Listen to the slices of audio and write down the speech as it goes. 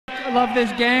love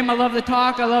this game. I love the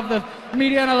talk. I love the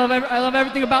media, and I love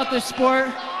everything about this sport.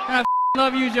 And I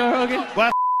love you, Joe Rogan.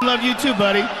 Well, I love you too,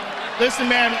 buddy. Listen,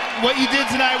 man, what you did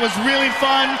tonight was really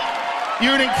fun.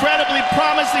 You're an incredibly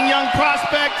promising young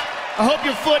prospect. I hope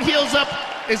your foot heals up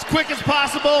as quick as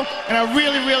possible, and I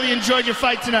really, really enjoyed your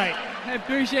fight tonight. I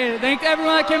appreciate it. Thanks to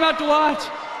everyone that came out to watch.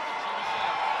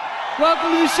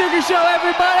 Welcome to the Suga Show,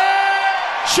 everybody!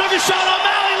 Suga Show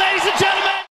O'Malley, ladies and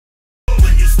gentlemen!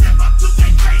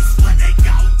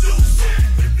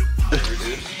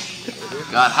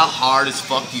 God, how hard as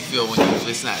fuck do you feel when you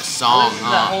listen to that song,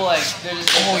 huh? That whole, like,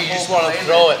 oh, you just want to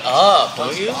throw it up,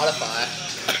 don't you? Spotify.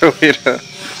 Throw it up.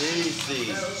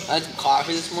 Seriously. I had some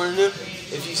coffee this morning, dude.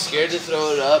 If you're scared to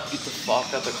throw it up, get the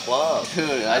fuck out the club.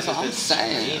 Dude, that's what I'm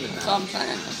saying. That's what I'm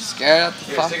saying. I'm scared of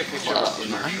the fucking club.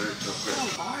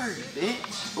 It's hard,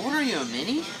 bitch. What are you, a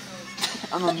mini?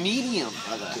 I'm a medium,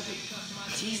 brother.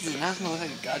 Jesus, now it's gonna look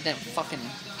like a goddamn fucking... I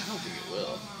don't think it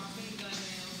will.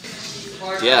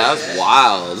 Yeah, that was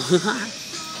wild.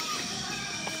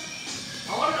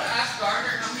 I wanted to ask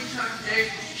Gardner how many times a day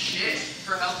you shit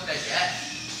for help to digest.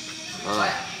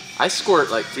 I squirt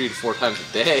like 3 to 4 times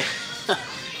a day.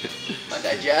 My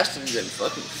digestion's been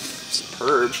fucking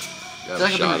superb. Got a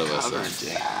shot of us.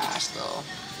 Though.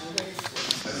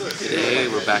 Today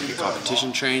we're back at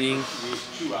competition training.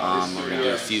 We're gonna do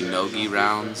a few no-gi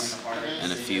rounds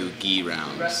and a few gi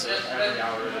rounds.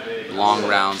 Long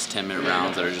rounds, 10-minute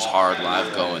rounds that are just hard,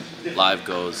 live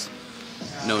goes.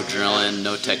 No drilling,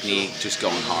 no technique, just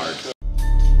going hard.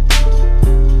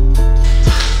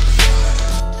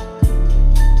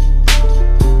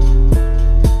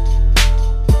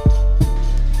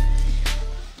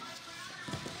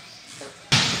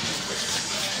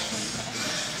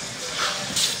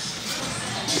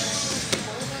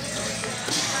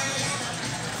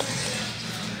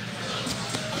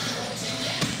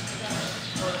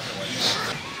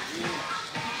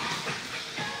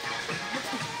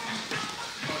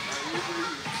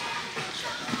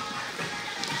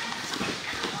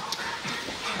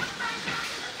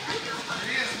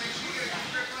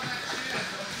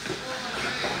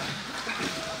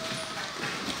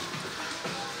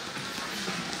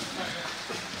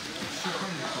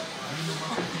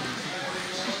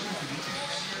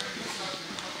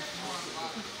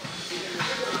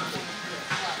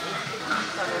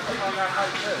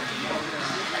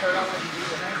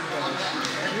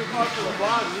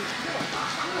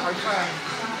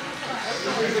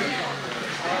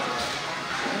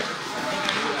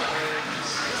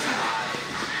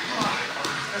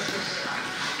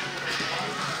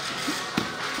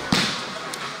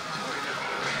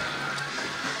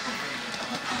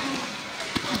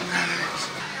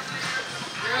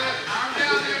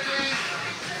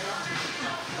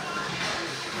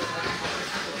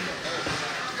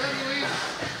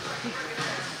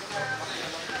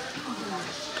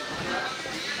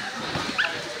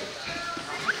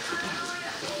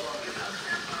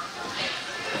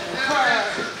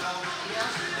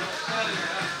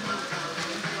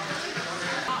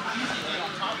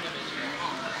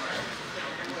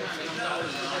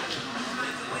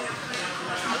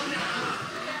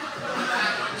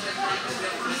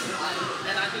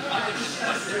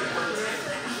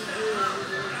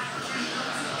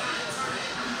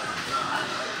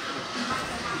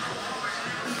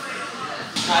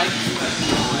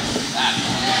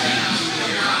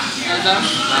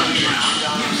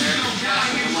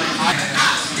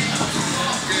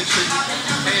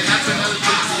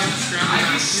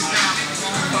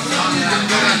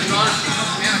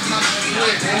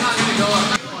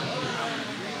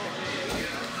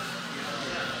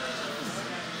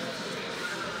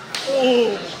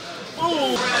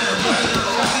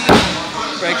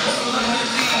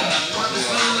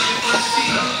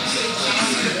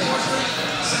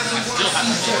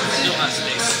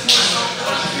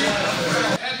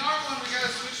 At normal one, we gotta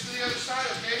switch to the other side,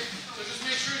 okay? So just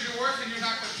make sure as you're working, you're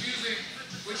not confusing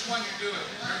which one you're doing.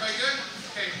 Everybody good?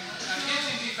 Okay. Now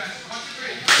easy defense. 1,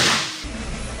 2, 3.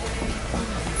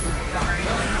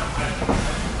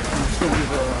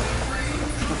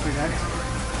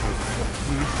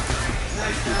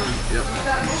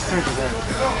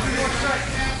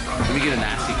 Can we get a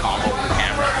nasty combo for the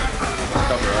camera?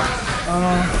 Cover up.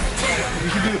 You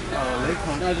should do leg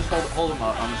punch. No, just hold them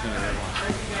up. I'm just gonna leg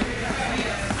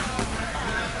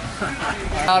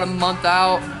one. About a month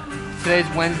out. Today's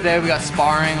Wednesday. We got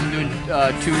sparring. I'm doing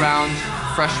 2 rounds,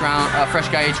 fresh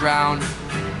guy each round.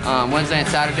 Wednesday and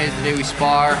Saturday is the day we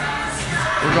spar.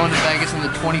 We're going to Vegas on the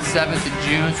 27th of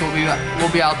June, so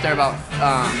we'll be out there about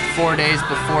 4 days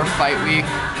before fight week.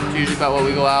 It's usually about what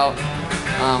we go out.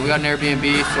 We got an Airbnb,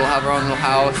 so we'll have our own little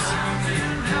house.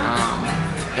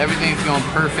 everything's going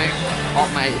perfect. All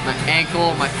my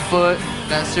ankle, my foot,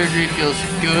 that surgery feels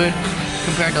good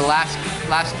compared to last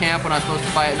camp when I was supposed to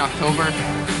fight in October.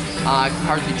 I can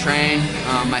hardly train.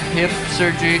 My hip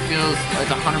surgery feels like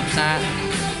 100%.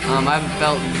 I haven't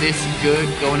felt this good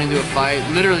going into a fight,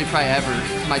 literally probably ever.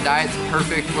 My diet's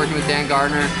perfect, working with Dan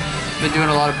Gardner. Been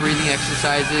doing a lot of breathing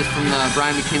exercises from the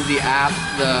Brian McKinsey app,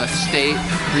 the state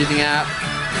breathing app,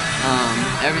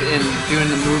 and doing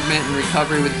the movement and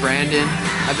recovery with Brandon.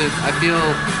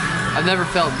 I've never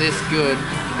felt this good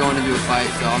going into a fight,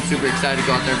 so I'm super excited to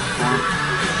go out there and perform.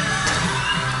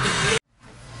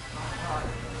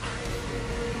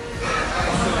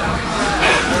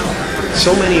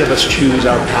 So many of us choose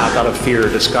our path out of fear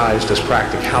disguised as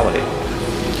practicality.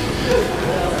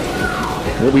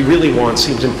 What we really want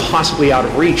seems impossibly out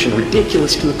of reach and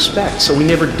ridiculous to expect, so we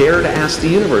never dare to ask the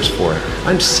universe for it.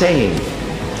 I'm saying,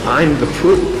 I'm the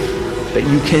proof that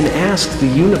you can ask the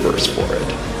universe for it.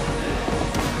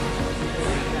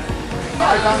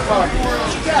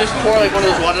 Just pour like one of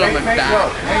those waters on my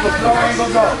back.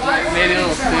 Maybe a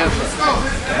little stiff.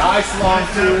 Nice long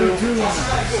two.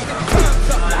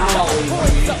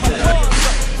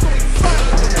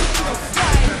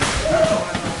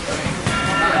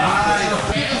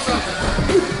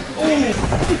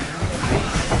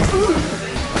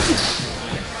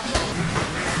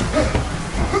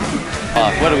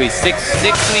 What are we, six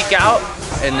week out?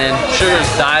 And then Sugar's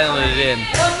dialing it in.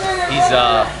 He's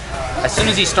as soon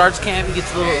as he starts camp, he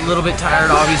gets a little bit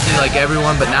tired, obviously, like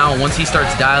everyone. But now, once he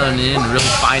starts dialing it in and really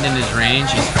finding his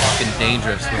range, he's fucking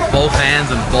dangerous with both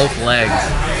hands and both legs.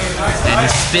 And he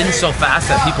spins so fast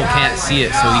that people can't see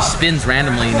it. So he spins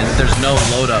randomly, and there's no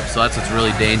load up. So that's what's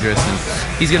really dangerous. And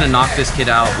he's gonna knock this kid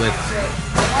out with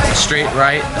a straight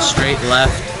right, a straight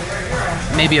left,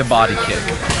 maybe a body kick.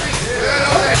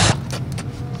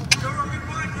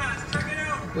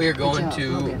 We are going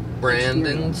to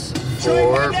Brandon's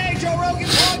for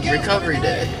recovery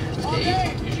day. It's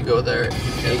 8. Usually go there 8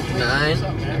 to 9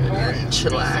 and then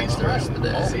chillax the rest of the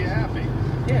day.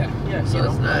 So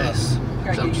it's nice.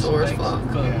 Cause I'm sore as fuck.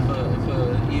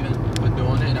 Even with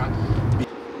doing it. I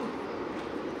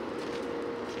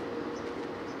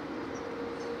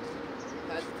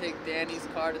had to take Danny's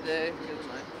car today because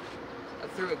I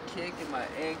threw a kick in my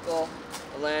ankle.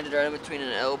 I landed right in between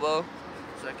an elbow,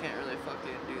 so I can't really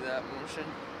fucking do that motion.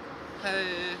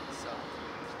 Hey, so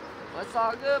what's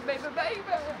all good, baby, baby?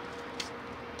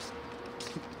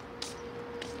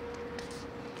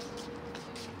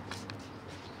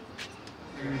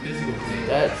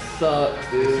 That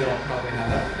sucks, dude.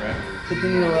 Good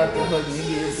thing you don't have to hook me, get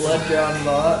your blood drawn,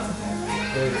 bot.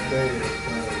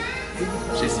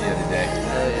 Just the other day.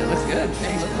 It looks good. It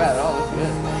doesn't look bad at all. It looks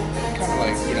good. Kind of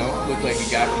like, you know, look like a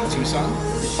guy from Tucson.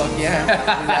 Fuck yeah.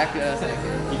 Exactly what I was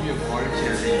thinking. Give you a bar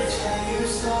chair reach.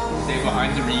 Stay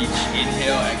behind the reach.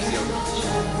 Inhale, exhale,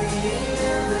 reach.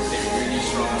 Stay really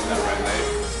strong with that right leg.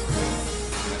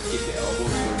 Let's get the elbow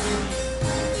towards your knee.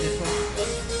 So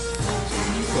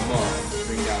when you come up,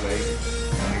 bring that leg.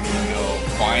 You're going to go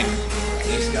find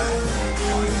this guy.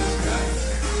 Find this guy.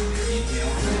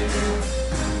 Inhale, exhale.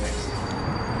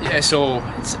 Yeah, so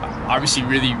it's obviously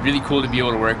really cool to be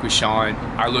able to work with Sean.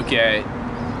 I look at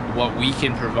what we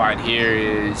can provide here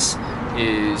is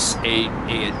a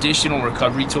additional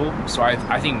recovery tool. So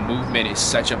I think movement is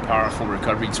such a powerful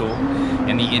recovery tool,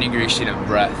 and the integration of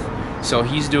breath. So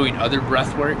he's doing other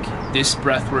breath work. This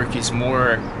breath work is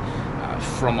more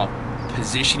from a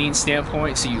positioning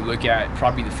standpoint. So you look at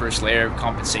probably the first layer of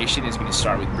compensation is going to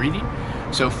start with breathing.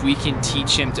 So if we can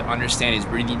teach him to understand his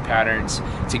breathing patterns,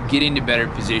 to get into better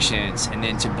positions, and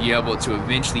then to be able to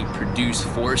eventually produce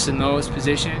force in those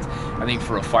positions, I think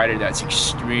for a fighter that's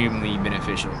extremely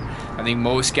beneficial. I think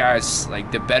most guys, like,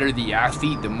 the better the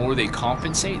athlete, the more they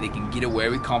compensate, they can get away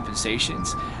with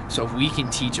compensations. So if we can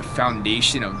teach a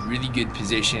foundation of really good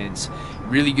positions,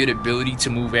 really good ability to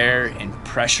move air and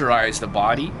pressurize the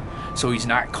body, so he's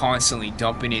not constantly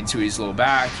dumping into his low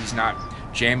back, he's not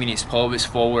jamming his pelvis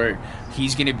forward,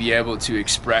 he's going to be able to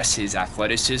express his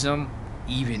athleticism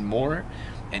even more.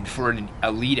 And for an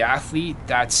elite athlete,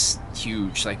 that's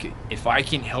huge. Like, if I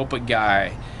can help a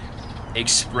guy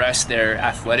express their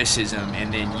athleticism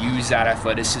and then use that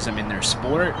athleticism in their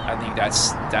sport, I think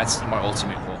that's my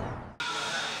ultimate goal.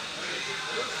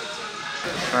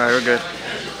 All right, we're good.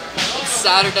 It's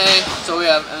Saturday, so we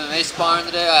have MMA sparring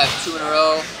today. I have 2 in a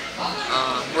row.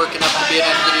 Working up to be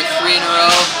able to do 3 in a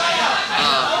row.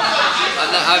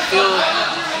 I feel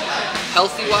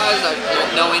healthy-wise,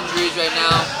 there's no injuries right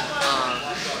now.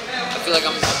 I feel like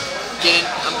I'm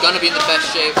I'm gonna be in the best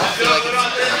shape. I feel like I'm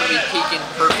gonna be peaking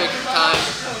perfect time.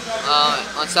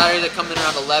 On Saturday, they come in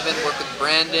around 11, work with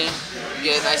Brandon,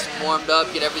 get nice and warmed up,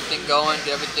 get everything going,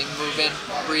 get everything moving,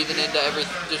 breathing into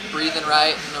everything, just breathing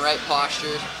right in the right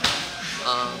postures.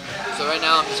 So right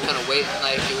now I'm just kind of waiting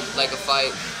like a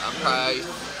fight. I'm probably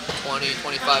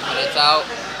 20-25 minutes out,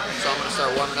 so I'm gonna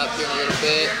start warming up here in a little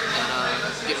bit and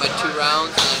get my 2 rounds,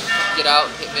 and then get out,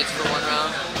 hit mitts for 1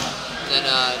 round, and then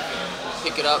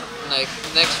pick it up. Like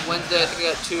next Wednesday, I think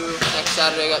I got 2. Next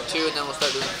Saturday, I got 2, and then we'll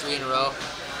start doing 3 in a row.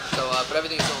 So, but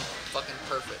everything's going fucking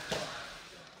perfect.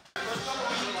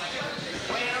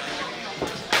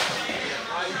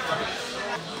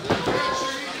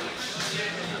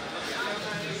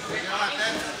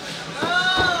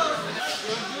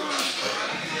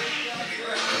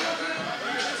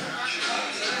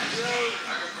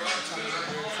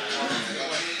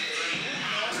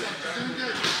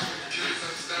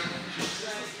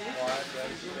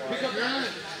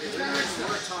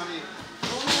 Tommy.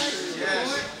 Yes.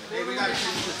 Hey, we gotta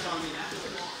finish this, Tommy.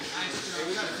 Hey,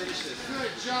 we gotta finish this.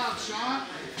 Good job, Sean.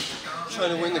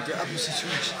 Trying to win the grappling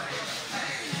situation.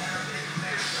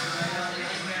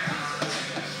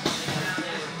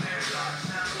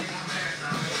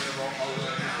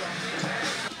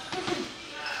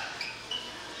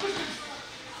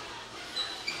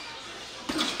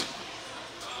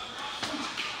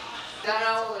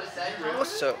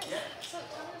 What's up?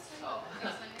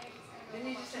 Didn't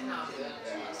you just say no, I'm good?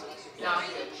 No, I'm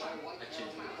good.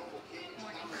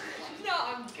 No,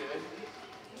 I'm good.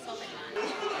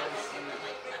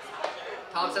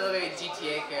 Tom sounds like a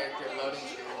GTA character loading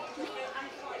screen.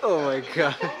 Oh my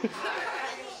god.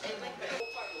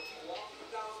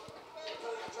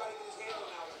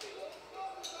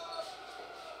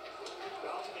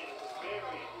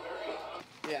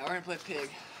 Yeah, we're gonna play pig.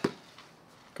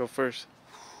 Go first.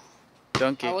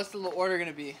 Donkey. What's the order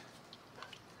gonna be?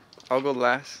 I'll go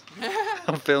last.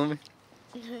 I'm filming.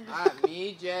 Alright,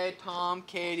 me, Jay, Tom,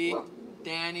 Katie,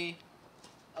 Danny,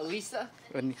 Elisa,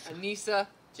 Anissa,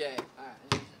 Jay.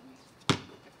 Alright,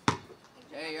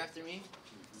 Jay, you're after me?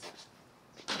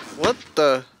 What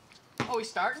the? Oh, we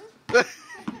starting?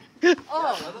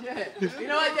 Oh, shit. You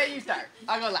know what, Jay, you start.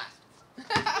 I'll go last.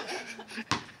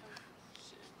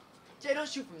 Jay, don't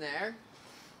shoot from there.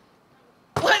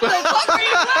 What the fuck are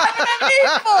you laughing at me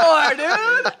for,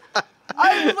 dude?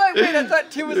 I was like, wait, I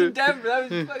thought Tim was in Denver. That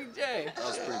was fucking Jay. That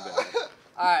was pretty bad.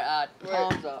 Alright,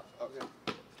 Tom's up.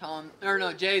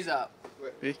 Okay. Jay's up.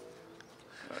 Me?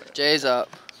 Jay's up.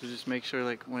 So just make sure,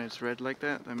 like, when it's red like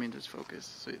that means it's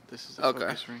focused. So this is the Okay.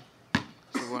 focus ring.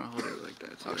 So you want to hold it like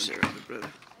that. So shit. brother.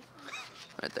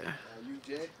 Right there. You,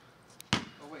 Jay? Oh,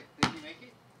 wait, did he make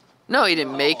it? No, he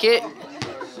didn't make it.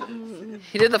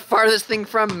 He did the farthest thing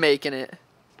from making it.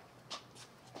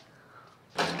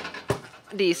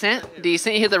 Decent.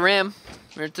 Decent. He hit the rim.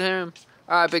 Right to him.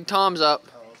 Alright, Big Tom's up.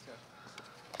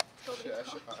 Oh, okay. I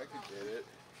could get it.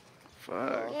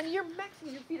 Fuck. Man, you're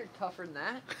Mexican. Your feet are tougher than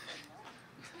that.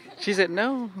 She said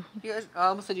no. You guys, I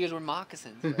almost said you guys were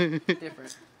moccasins, but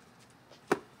different.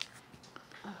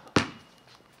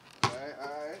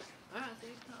 Alright.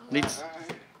 Needs.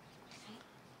 Alright.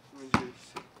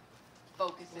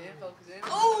 Focus in.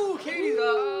 Oh, Katie's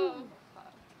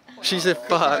up. She said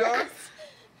fuck.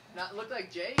 Not looked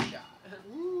like Jay shot.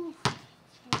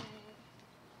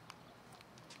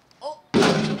 Oh.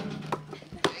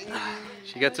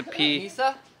 She gets a P.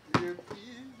 Nisa?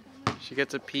 She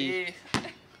gets a P.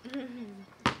 Ooh,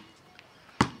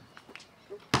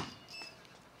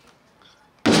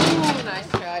 nice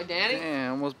try, Danny.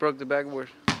 Damn, almost broke the backboard.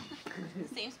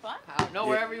 Same spot? No,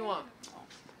 wherever you want.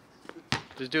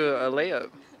 Just do a layup.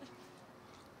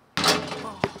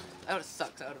 Oh, that would have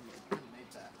sucked. I would have made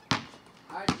that.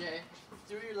 Alright, Jay.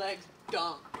 Through your legs,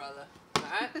 dunk, brother.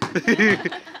 Alright?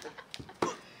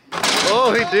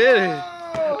 Oh, he did it.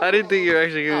 I didn't think you were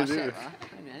actually going to do it.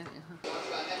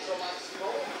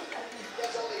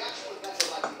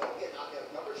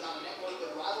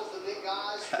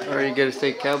 Are you going to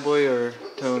say Cowboy or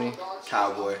Tony?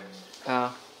 Cowboy.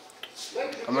 How?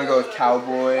 I'm gonna go with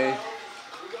Cowboy.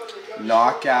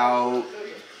 Knockout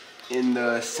in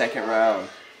the second round.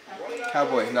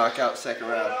 Cowboy, knockout second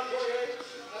round.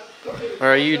 Or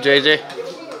are you, JJ?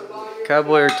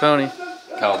 Cowboy or Tony?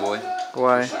 Cowboy.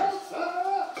 Why?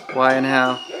 Why and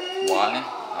how? Why?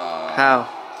 How?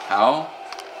 How?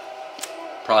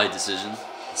 Probably decision.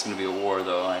 It's gonna be a war,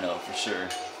 though. I know for sure.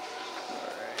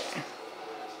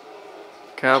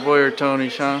 Cowboy or Tony,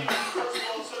 Sean?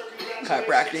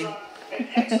 Chiropractic.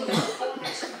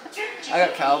 I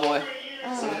got Cowboy.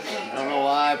 I don't know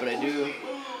why, but I do.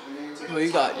 Who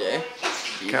you got, Jay?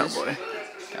 Cowboy.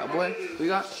 Cowboy? Who you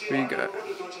got? Who you got?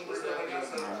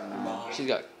 She's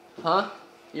got, huh?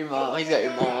 Your mom. He's got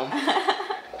your mom. The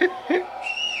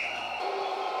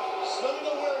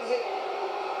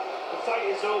fight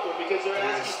is over because they're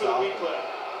asking for the replay.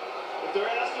 If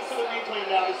they're asking for the replay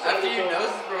now, the fight After is your over.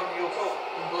 nose is broken, you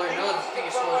blow your nose, you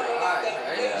think it's close your eyes,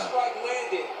 right? Yeah. Strike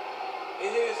landed and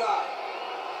hit his eye.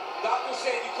 Doctor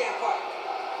said you can't fight.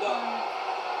 No.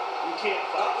 You can't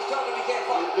fight. Doctor's telling him he can't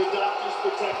fight. The doctor's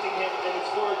protecting him, and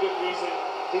it's for a good reason.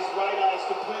 His right eye is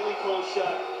completely closed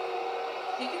shut.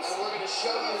 And we're going to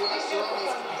show you what he's throwing.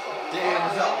 Damn,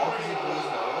 is that all because he blew his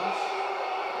nose?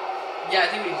 Yeah,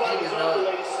 I think he blew his nose.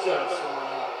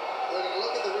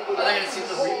 I'm not going to see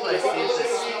the replay, see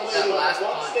if that last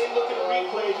punch. Once they look at the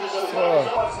replay,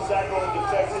 how much is that going to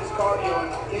affect his cardio?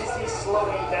 And is he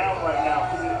slowing down right now?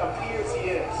 Because it appears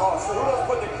he is. Oh, Cejudo's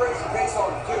put the crazy pace on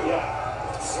him, too. Yeah.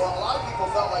 Well, a lot of people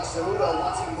felt like Cejudo,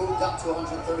 once he moved up to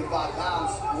 135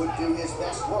 pounds, would do his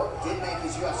best work. Did make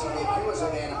his UFC debut as a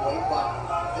bantamweight,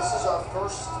 but this is our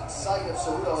first sight of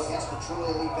Cejudo against a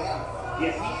truly elite bantamweight.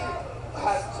 Yeah, he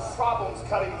has problems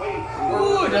cutting weight.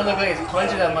 Ooh, it doesn't look like he's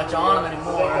punching that much on him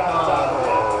anymore.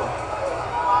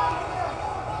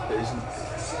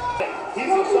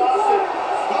 He's exhausted.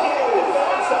 He can't even defend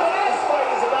himself. This fight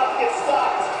is about to get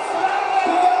stopped.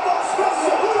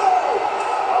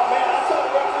 Oh man, I thought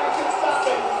the referee could stop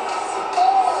it.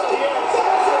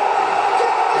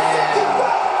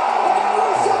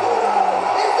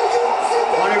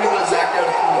 I wonder if he goes back down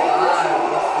to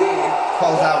 25. Let's see.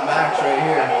 Calls out Max right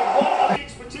here.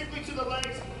 Particularly to the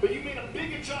legs, but you made a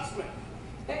big adjustment.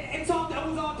 It's all that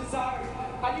was all desired.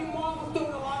 I knew Marlon was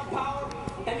throwing a lot of power,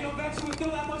 and you eventually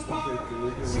threw that much power.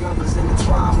 Youngers in the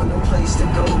tribe with no place to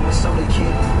go, so they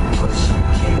can't push,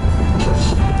 can't push,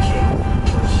 can't